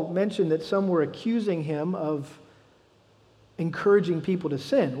Paul mentioned that some were accusing him of encouraging people to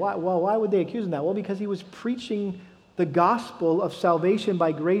sin. Why would they accuse him of that? Well, because he was preaching the gospel of salvation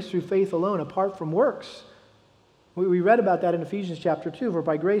by grace through faith alone, apart from works. We read about that in Ephesians chapter 2. For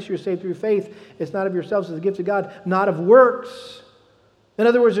by grace you're saved through faith. It's not of yourselves, it's a gift of God, not of works. In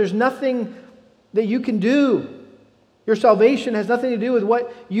other words, there's nothing that you can do. Your salvation has nothing to do with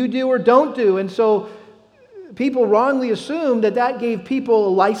what you do or don't do. And so people wrongly assumed that gave people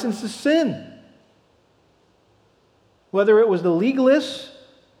a license to sin. Whether it was the legalists,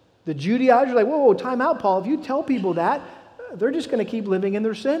 the Judaizers, like, whoa, time out, Paul. If you tell people that, they're just going to keep living in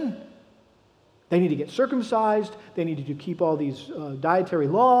their sin. They need to get circumcised. They need to keep all these dietary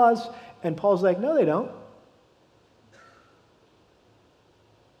laws. And Paul's like, no, they don't.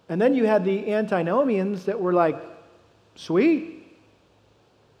 And then you had the antinomians that were like, sweet.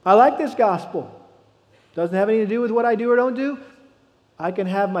 I like this gospel. Doesn't have anything to do with what I do or don't do. I can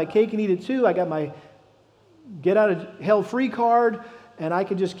have my cake and eat it too. I got my get out of hell free card, and I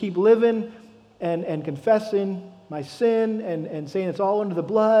can just keep living and confessing my sin and saying it's all under the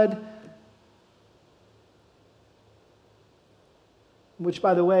blood. Which,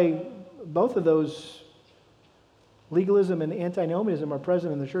 by the way, both of those, legalism and antinomianism, are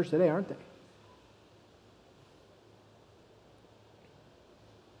present in the church today, aren't they?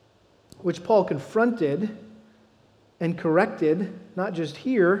 Which Paul confronted and corrected, not just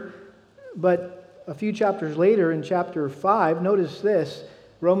here, but a few chapters later in chapter 5. Notice this,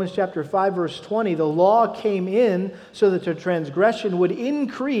 Romans chapter 5, verse 20. The law came in so that the transgression would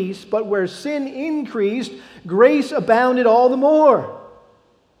increase, but where sin increased, grace abounded all the more.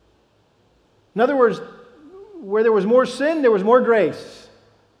 In other words, where there was more sin, there was more grace.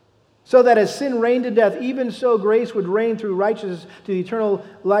 So that as sin reigned to death, even so grace would reign through righteousness to the eternal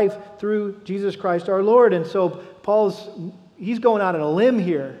life through Jesus Christ our Lord. And so he's going out on a limb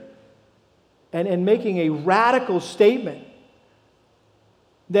here and making a radical statement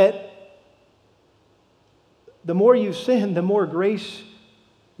that the more you sin, the more grace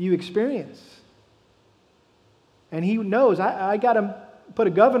you experience. And he knows, I got to put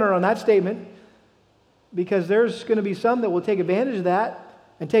a governor on that statement, because there's going to be some that will take advantage of that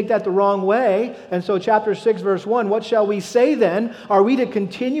and take that the wrong way. And so chapter 6, verse 1, what shall we say then? Are we to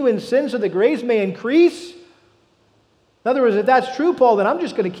continue in sin so that grace may increase? In other words, if that's true, Paul, then I'm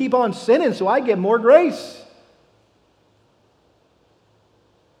just going to keep on sinning so I get more grace.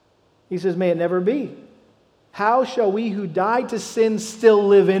 He says, may it never be. How shall we who died to sin still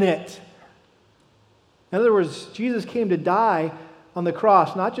live in it? In other words, Jesus came to die on the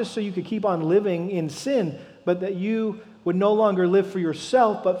cross, not just so you could keep on living in sin, but that you would no longer live for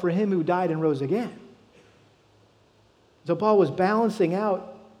yourself, but for him who died and rose again. So Paul was balancing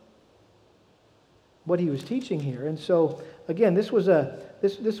out what he was teaching here. And so, again, this was a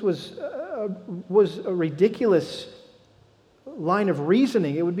ridiculous line of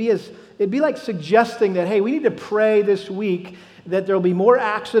reasoning. It'd be like suggesting that, hey, we need to pray this week that there'll be more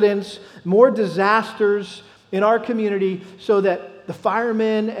accidents, more disasters in our community, so that the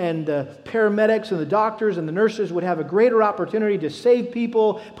firemen and the paramedics and the doctors and the nurses would have a greater opportunity to save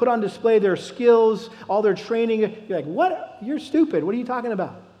people, put on display their skills, all their training. You're like, what? You're stupid. What are you talking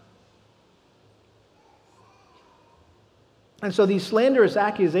about? And so these slanderous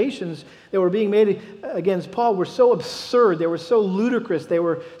accusations that were being made against Paul were so absurd. They were so ludicrous. They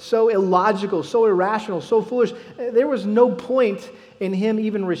were so illogical, so irrational, so foolish. There was no point in him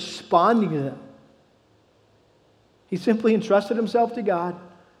even responding to them. He simply entrusted himself to God,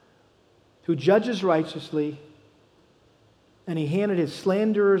 who judges righteously, and he handed his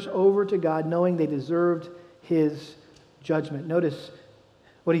slanderers over to God, knowing they deserved his judgment. Notice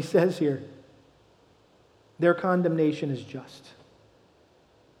what he says here. Their condemnation is just.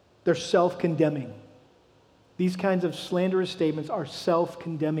 They're self-condemning. These kinds of slanderous statements are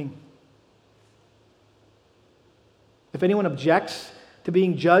self-condemning. If anyone objects to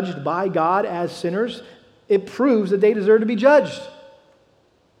being judged by God as sinners, it proves that they deserve to be judged.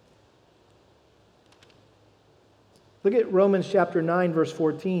 Look at Romans chapter 9, verse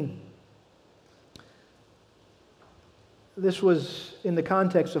 14. This was in the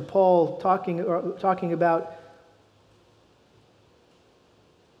context of Paul talking about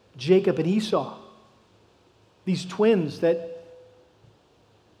Jacob and Esau, these twins that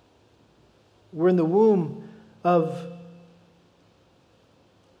were in the womb of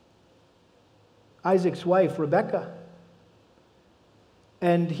Isaac's wife, Rebekah.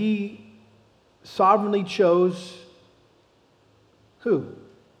 And he sovereignly chose who?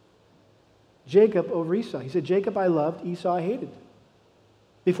 Jacob over Esau. He said, Jacob I loved, Esau I hated.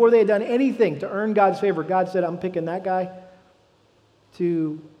 Before they had done anything to earn God's favor, God said, I'm picking that guy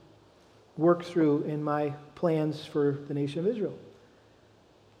to work through in my plans for the nation of Israel.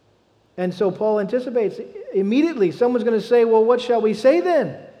 And so Paul anticipates immediately someone's going to say, well, what shall we say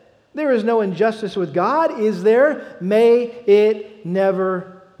then? There is no injustice with God, is there? May it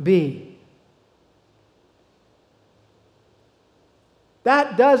never be.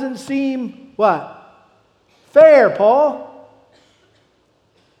 That doesn't seem, what? Fair, Paul.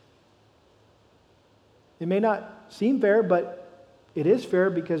 It may not seem fair, but it is fair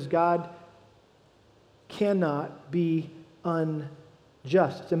because God cannot be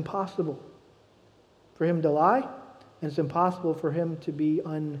unjust. It's impossible for him to lie, and it's impossible for him to be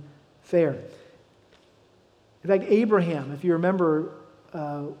unfair. In fact, Abraham, if you remember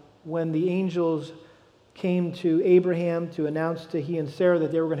when the angels came to Abraham to announce to he and Sarah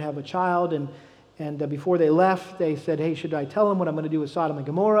that they were going to have a child, and before they left, they said, hey, should I tell him what I'm going to do with Sodom and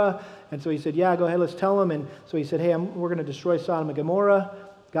Gomorrah? And so he said, yeah, go ahead, let's tell him. And so he said, hey, we're going to destroy Sodom and Gomorrah.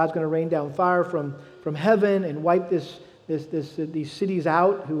 God's going to rain down fire from heaven and wipe these cities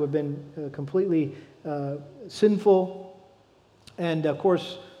out who have been completely sinful. And of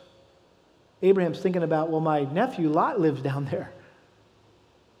course, Abraham's thinking about, well, my nephew Lot lives down there.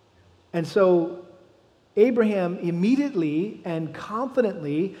 And so Abraham immediately and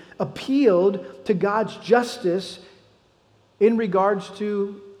confidently appealed to God's justice in regards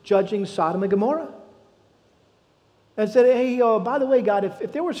to judging Sodom and Gomorrah. And said, hey, by the way, God,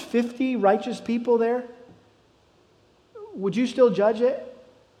 if there was 50 righteous people there, would you still judge it?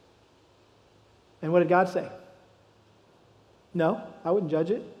 And what did God say? No, I wouldn't judge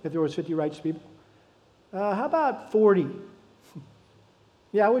it if there was 50 righteous people. How about 40?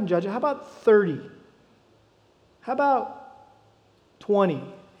 Yeah, I wouldn't judge it. How about 30? How about 20?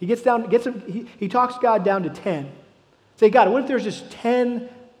 He talks God down to 10. Say, God, what if there's just 10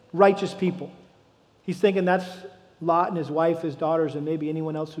 righteous people? He's thinking that's Lot and his wife, his daughters, and maybe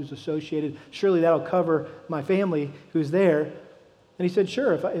anyone else who's associated. Surely that'll cover my family who's there. And he said,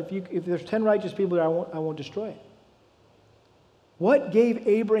 sure, if there's 10 righteous people there, I won't destroy it. What gave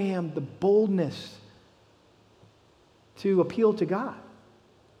Abraham the boldness to appeal to God?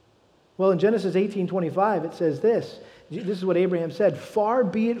 Well, in Genesis 18:25, it says this. This is what Abraham said. Far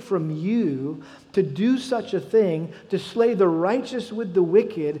be it from you to do such a thing, to slay the righteous with the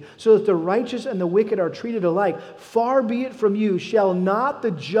wicked, so that the righteous and the wicked are treated alike. Far be it from you, shall not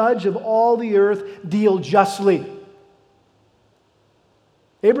the judge of all the earth deal justly?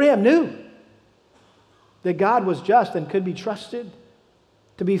 Abraham knew that God was just and could be trusted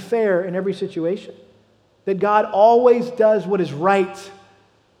to be fair in every situation. That God always does what is right.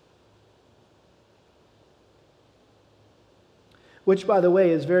 Which, by the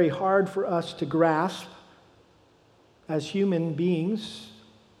way, is very hard for us to grasp as human beings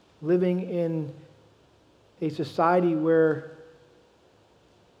living in a society where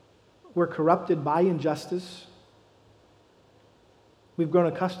we're corrupted by injustice. We've grown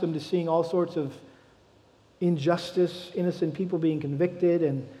accustomed to seeing all sorts of injustice, innocent people being convicted,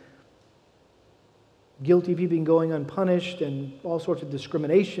 and guilty people going unpunished, and all sorts of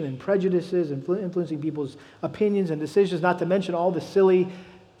discrimination and prejudices influencing people's opinions and decisions, not to mention all the silly,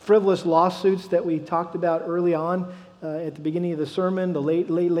 frivolous lawsuits that we talked about early on at the beginning of the sermon. The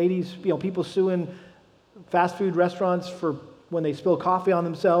ladies, people suing fast food restaurants for when they spill coffee on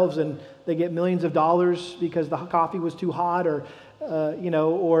themselves and they get millions of dollars because the coffee was too hot, or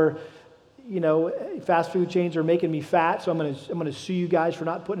fast food chains are making me fat, so I'm going to sue you guys for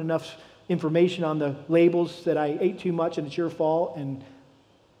not putting enough information on the labels that I ate too much and it's your fault. And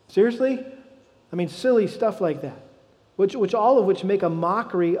seriously? I mean, silly stuff like that, which all of which make a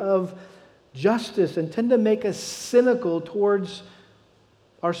mockery of justice and tend to make us cynical towards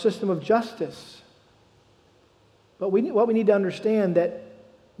our system of justice. But what we need to understand that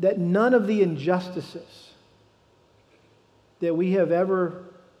that none of the injustices that we have ever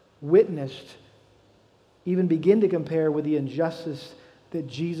witnessed even begin to compare with the injustice that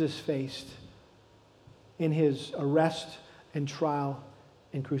Jesus faced in his arrest and trial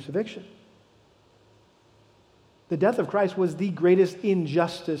and crucifixion. The death of Christ was the greatest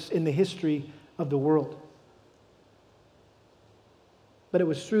injustice in the history of the world. But it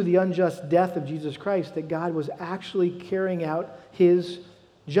was through the unjust death of Jesus Christ that God was actually carrying out his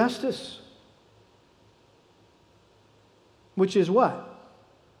justice. Which is what?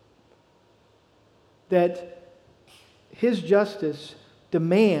 That his justice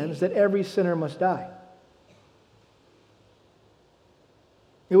demands that every sinner must die.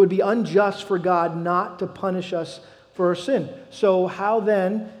 It would be unjust for God not to punish us for our sin. So how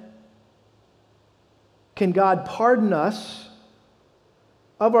then can God pardon us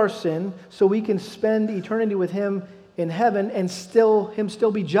of our sin so we can spend eternity with him in heaven and still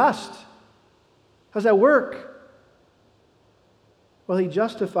be just? How does that work? Well, he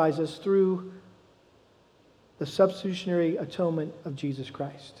justifies us through the substitutionary atonement of Jesus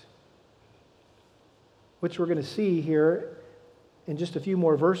Christ, which we're going to see here in just a few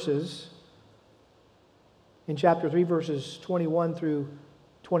more verses. In chapter 3, verses 21 through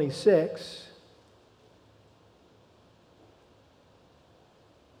 26.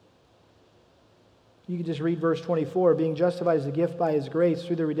 You can just read verse 24. Being justified as a gift by his grace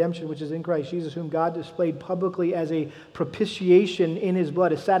through the redemption which is in Christ Jesus, whom God displayed publicly as a propitiation in his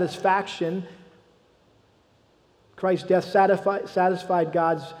blood, a satisfaction. Christ's death satisfied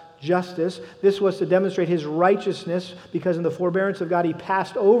God's justice. This was to demonstrate his righteousness, because in the forbearance of God he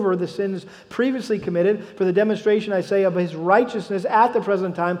passed over the sins previously committed for the demonstration, I say, of his righteousness at the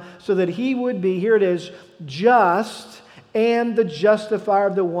present time, so that he would be, here it is, just and the justifier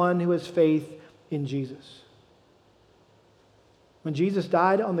of the one who has faith in Jesus. When Jesus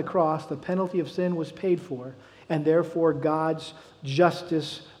died on the cross, the penalty of sin was paid for, and therefore God's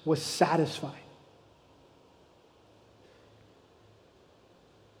justice was satisfied.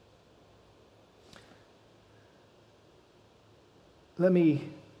 Let me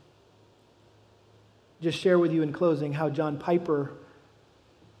just share with you in closing how John Piper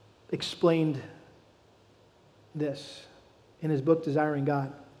explained this in his book, Desiring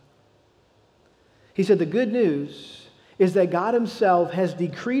God. He said, the good news is that God himself has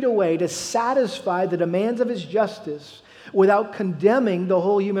decreed a way to satisfy the demands of his justice without condemning the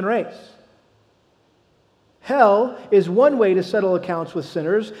whole human race. Hell is one way to settle accounts with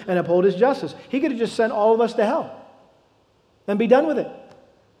sinners and uphold his justice. He could have just sent all of us to hell and be done with it.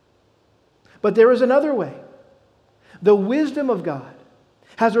 But there is another way. The wisdom of God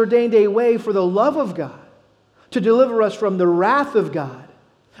has ordained a way for the love of God to deliver us from the wrath of God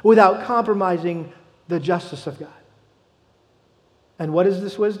without compromising the justice of God. And what is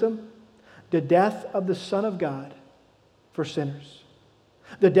this wisdom? The death of the Son of God for sinners.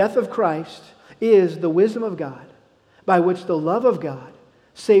 The death of Christ is the wisdom of God by which the love of God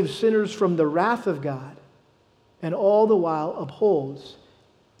saves sinners from the wrath of God, and all the while upholds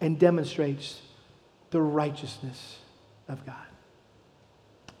and demonstrates the righteousness of God.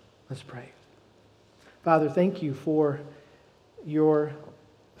 Let's pray. Father, thank you for your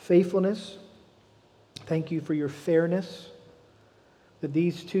faithfulness. Thank you for your fairness, that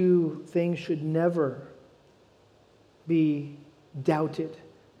these two things should never be doubted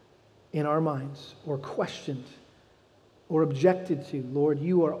in our minds or questioned or objected to. Lord,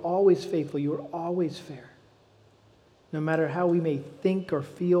 you are always faithful. You are always fair. No matter how we may think or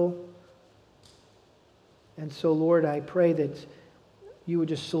feel. And so, Lord, I pray that you would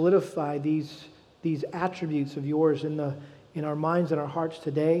just solidify these attributes of yours in our minds and our hearts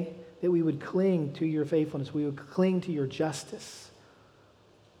today, that we would cling to your faithfulness, we would cling to your justice,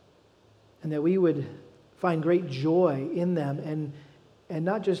 and that we would find great joy in them, and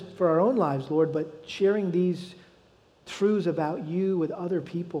not just for our own lives, Lord, but sharing these truths about you with other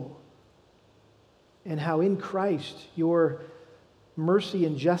people. And how in Christ your mercy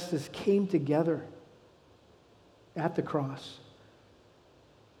and justice came together at the cross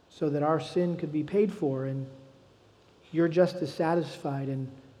so that our sin could be paid for and your justice satisfied,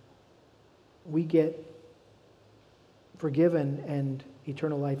 and we get forgiven and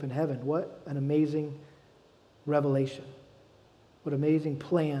eternal life in heaven. What an amazing revelation. What an amazing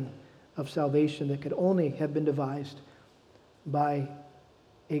plan of salvation that could only have been devised by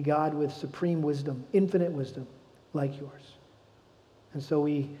a God with supreme wisdom, infinite wisdom, like yours. And so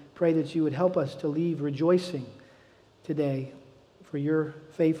we pray that you would help us to leave rejoicing today for your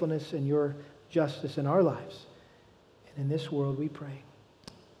faithfulness and your justice in our lives. And in this world we pray.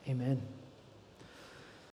 Amen.